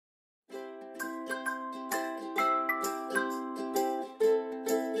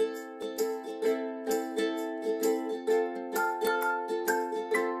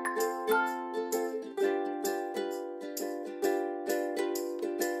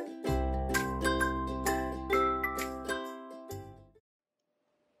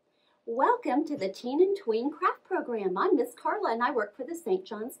Welcome to the Teen and Tween Craft Program. I'm Miss Carla and I work for the St.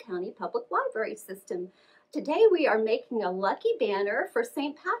 Johns County Public Library System. Today we are making a lucky banner for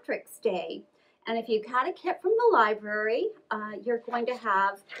St. Patrick's Day. And if you got a kit from the library, you're going to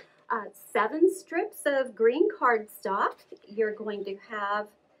have 7 strips of green cardstock. You're going to have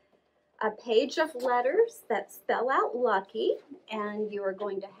a page of letters that spell out lucky, and you are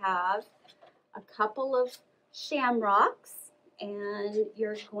going to have a couple of shamrocks, and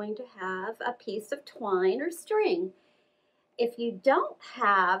you're going to have a piece of twine or string. If you don't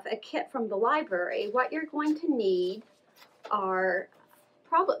have a kit from the library, what you're going to need are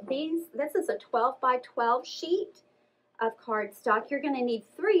this is a 12 by 12 sheet of cardstock. You're going to need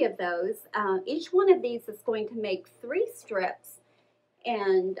 3 of those. Each one of these is going to make 3 strips,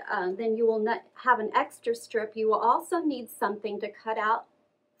 and then you will have an extra strip. You will also need something to cut out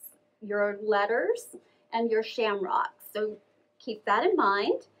your letters and your shamrocks. So keep that in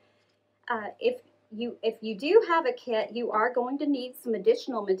mind. If you do have a kit, you are going to need some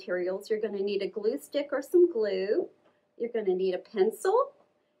additional materials. You're going to need a glue stick or some glue. You're going to need a pencil.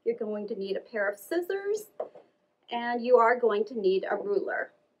 You're going to need a pair of scissors, and you are going to need a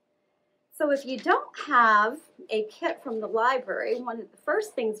ruler. So if you don't have a kit from the library, one of the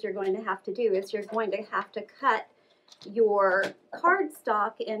first things you're going to have to do is you're going to have to cut your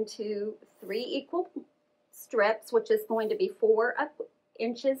cardstock into 3 equal strips, which is going to be 4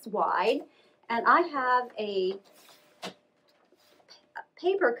 inches wide. And I have a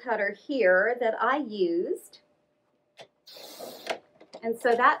paper cutter here that I used, and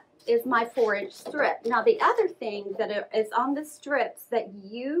so that is my 4-inch strip. Now the other thing that is on the strips that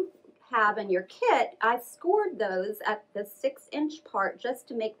you have in your kit, I scored those at the 6-inch part just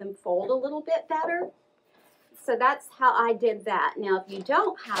to make them fold a little bit better. So that's how I did that. Now if you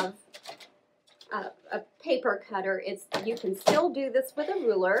don't have a paper cutter, you can still do this with a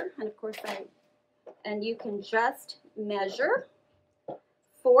ruler, and of course you can just measure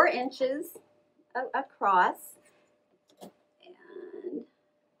 4 inches across. And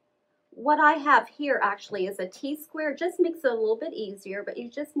what I have here actually is a T-square. Just makes it a little bit easier, but you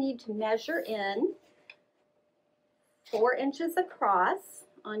just need to measure in 4 inches across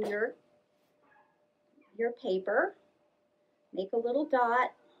on your paper. Make a little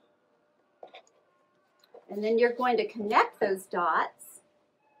dot, and then you're going to connect those dots.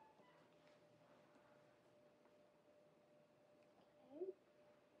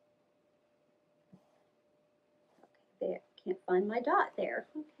 Okay, there, can't find my dot there.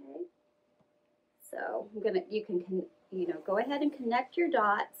 Okay, so you can go ahead and connect your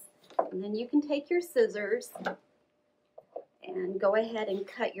dots, and then you can take your scissors and go ahead and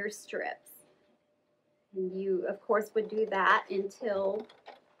cut your strips. And you, of course, would do that until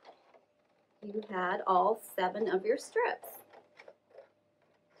you had all 7 of your strips.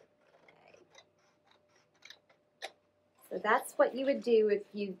 Okay. So that's what you would do if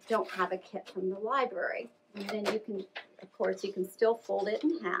you don't have a kit from the library. And then you can, of course, you can still fold it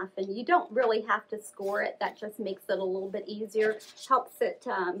in half, and you don't really have to score it. That just makes it a little bit easier, helps it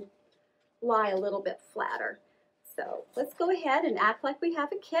lie a little bit flatter. So let's go ahead and act like we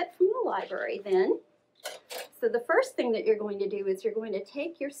have a kit from the library then. So the first thing that you're going to do is you're going to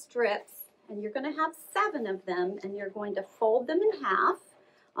take your strips, and you're going to have 7 of them, and you're going to fold them in half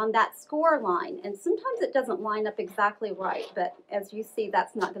on that score line. And sometimes it doesn't line up exactly right, but as you see,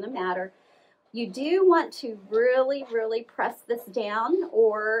 that's not going to matter. You do want to really, really press this down,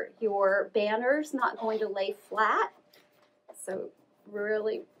 or your banner's not going to lay flat. So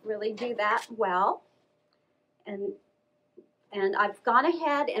really, really do that well. And I've gone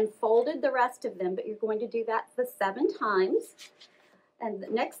ahead and folded the rest of them, but you're going to do that the 7 times. And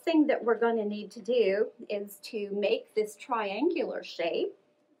the next thing that we're going to need to do is to make this triangular shape.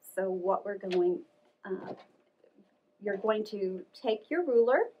 So what you're going to take your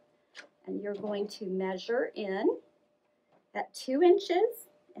ruler, and you're going to measure in at 2 inches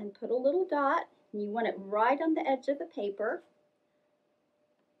and put a little dot. And you want it right on the edge of the paper.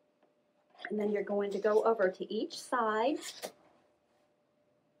 And then you're going to go over to each side,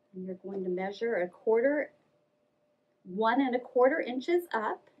 and you're going to measure 1 1/4 inches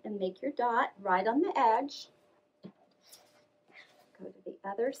up and make your dot right on the edge. Go to the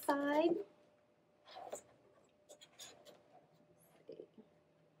other side. Okay.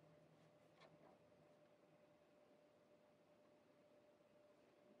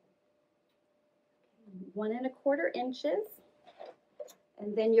 1 1/4 inches.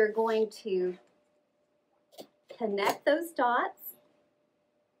 And then you're going to connect those dots.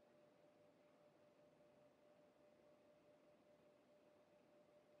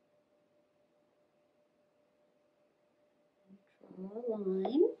 Draw a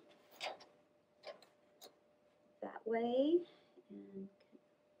line. way. And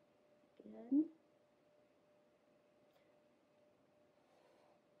again.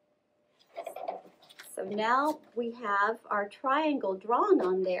 So now we have our triangle drawn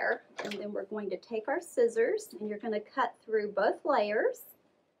on there, and then we're going to take our scissors and you're going to cut through both layers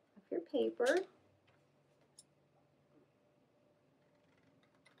of your paper.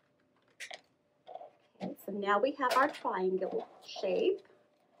 Okay, so now we have our triangle shape,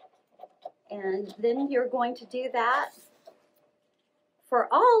 and then you're going to do that for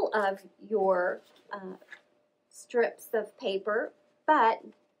all of your strips of paper, but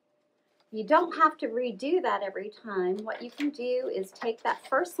you don't have to redo that every time. What you can do is take that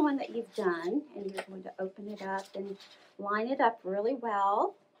first one that you've done and you're going to open it up and line it up really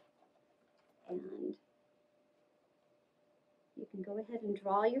well. And you can go ahead and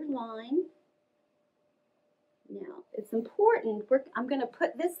draw your line. Now, it's important, I'm going to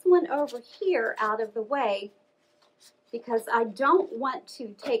put this one over here out of the way because I don't want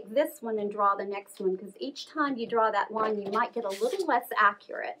to take this one and draw the next one, because each time you draw that line, you might get a little less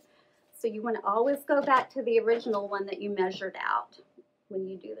accurate. So you want to always go back to the original one that you measured out when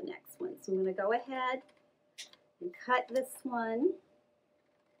you do the next one. So I'm going to go ahead and cut this one.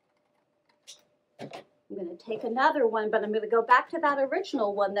 I'm going to take another one, but I'm going to go back to that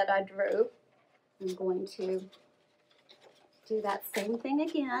original one that I drew. I'm going to do that same thing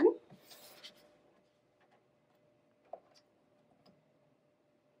again.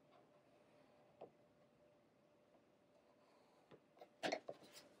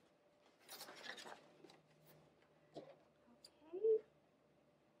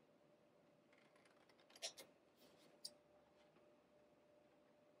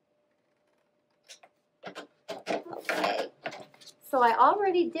 Okay, so I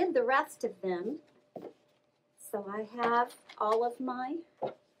already did the rest of them. So I have all of my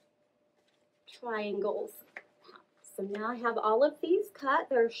triangles. So now I have all of these cut.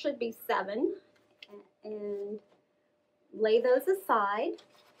 There should be 7. And lay those aside.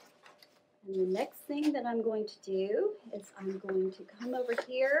 And the next thing that I'm going to do is I'm going to come over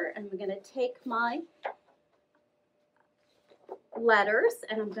here and I'm going to take my letters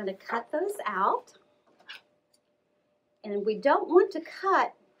and I'm going to cut those out. And we don't want to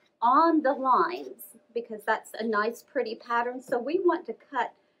cut on the lines because that's a nice pretty pattern. So we want to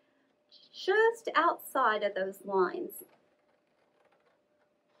cut just outside of those lines.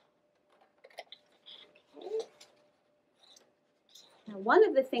 Okay. Now, one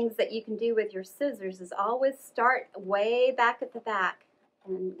of the things that you can do with your scissors is always start way back at the back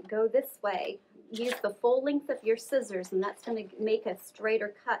and go this way. Use the full length of your scissors, and that's going to make a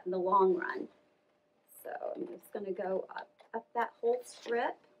straighter cut in the long run. So I'm just going to go up that whole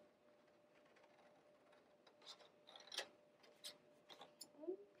strip.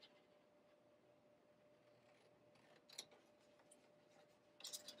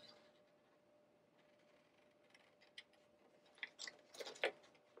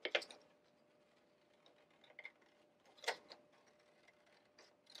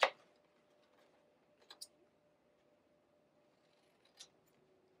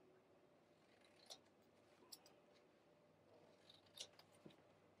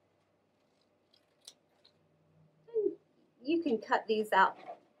 You can cut these out.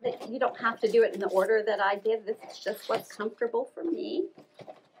 You don't have to do it in the order that I did. This is just what's comfortable for me.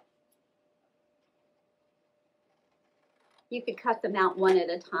 You could cut them out one at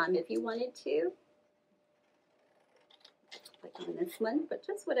a time if you wanted to, like on this one, but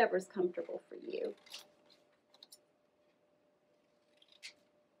just whatever's comfortable for you.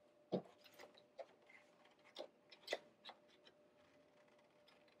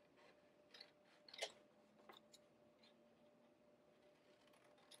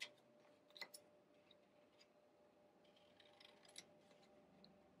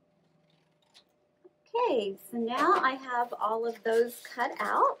 Okay, so now I have all of those cut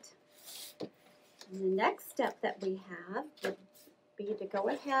out. And the next step that we have would be to go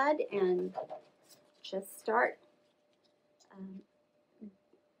ahead and just start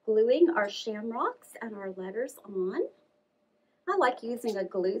gluing our shamrocks and our letters on. I like using a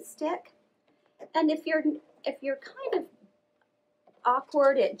glue stick. And if you're kind of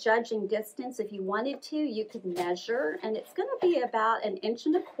awkward at judging distance, if you wanted to, you could measure, and it's going to be about 1.25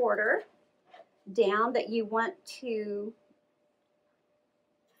 inches down that you want to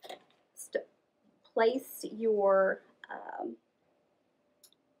place your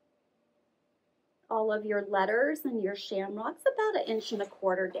all of your letters and your shamrocks about 1.25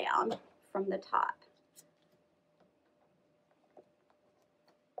 inches down from the top.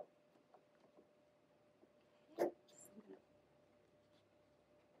 Okay, so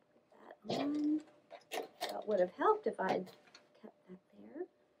I'm going to put that on. would have helped if I'd kept that there.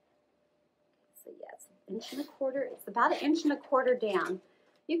 So yes, inch and a quarter. It's about 1.25 inches down.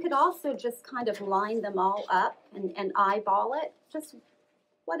 You could also just kind of line them all up and eyeball it, just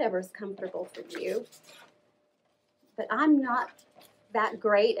whatever's comfortable for you. But I'm not that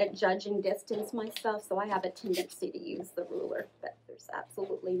great at judging distance myself, so I have a tendency to use the ruler, but there's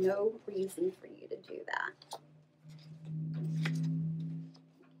absolutely no reason for you to do that.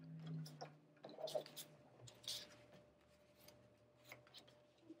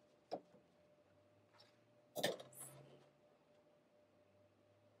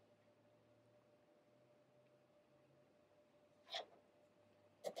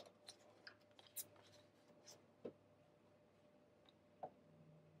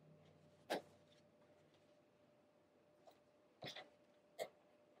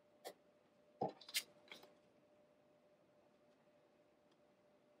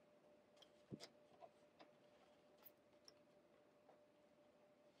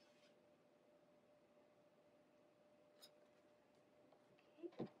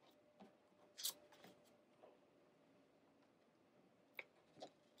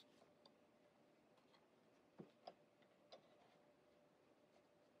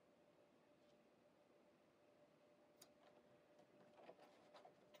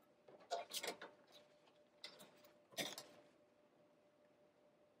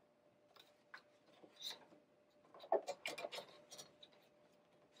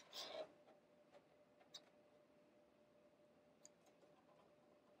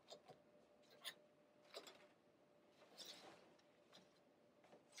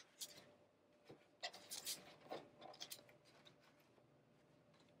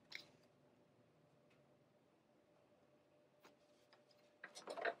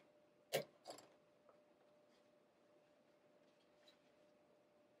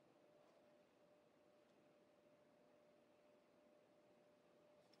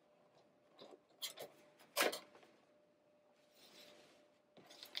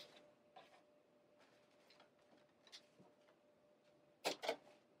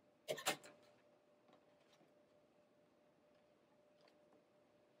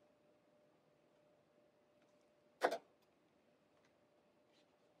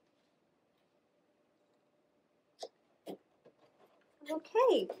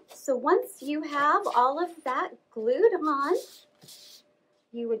 Okay, so once you have all of that glued on,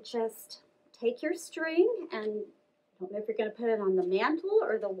 you would just take your string, and I don't know if you're going to put it on the mantle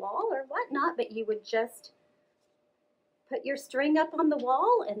or the wall or whatnot, but you would just put your string up on the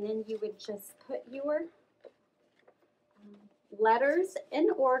wall, and then you would just put your letters in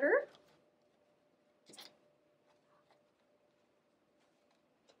order.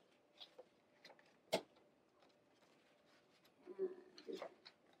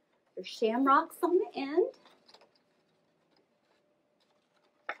 There's shamrocks on the end.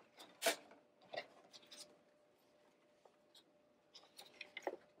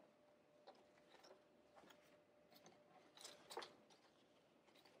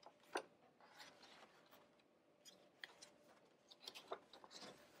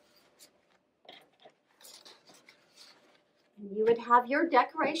 And you would have your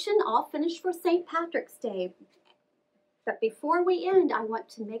decoration all finished for St. Patrick's Day. But before we end, I want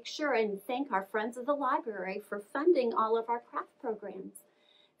to make sure and thank our friends of the library for funding all of our craft programs.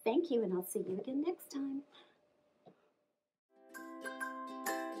 Thank you, and I'll see you again next time.